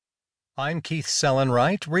I'm Keith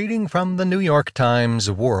Sellenwright, reading from the New York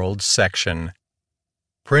Times World section.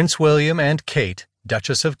 Prince William and Kate,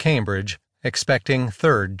 Duchess of Cambridge, expecting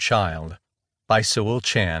third child. By Sewell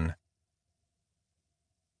Chan.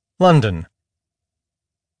 London.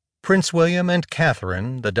 Prince William and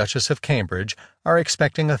Catherine, the Duchess of Cambridge, are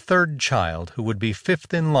expecting a third child who would be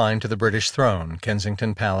fifth in line to the British throne,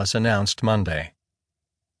 Kensington Palace announced Monday.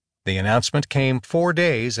 The announcement came 4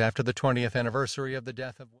 days after the 20th anniversary of the death of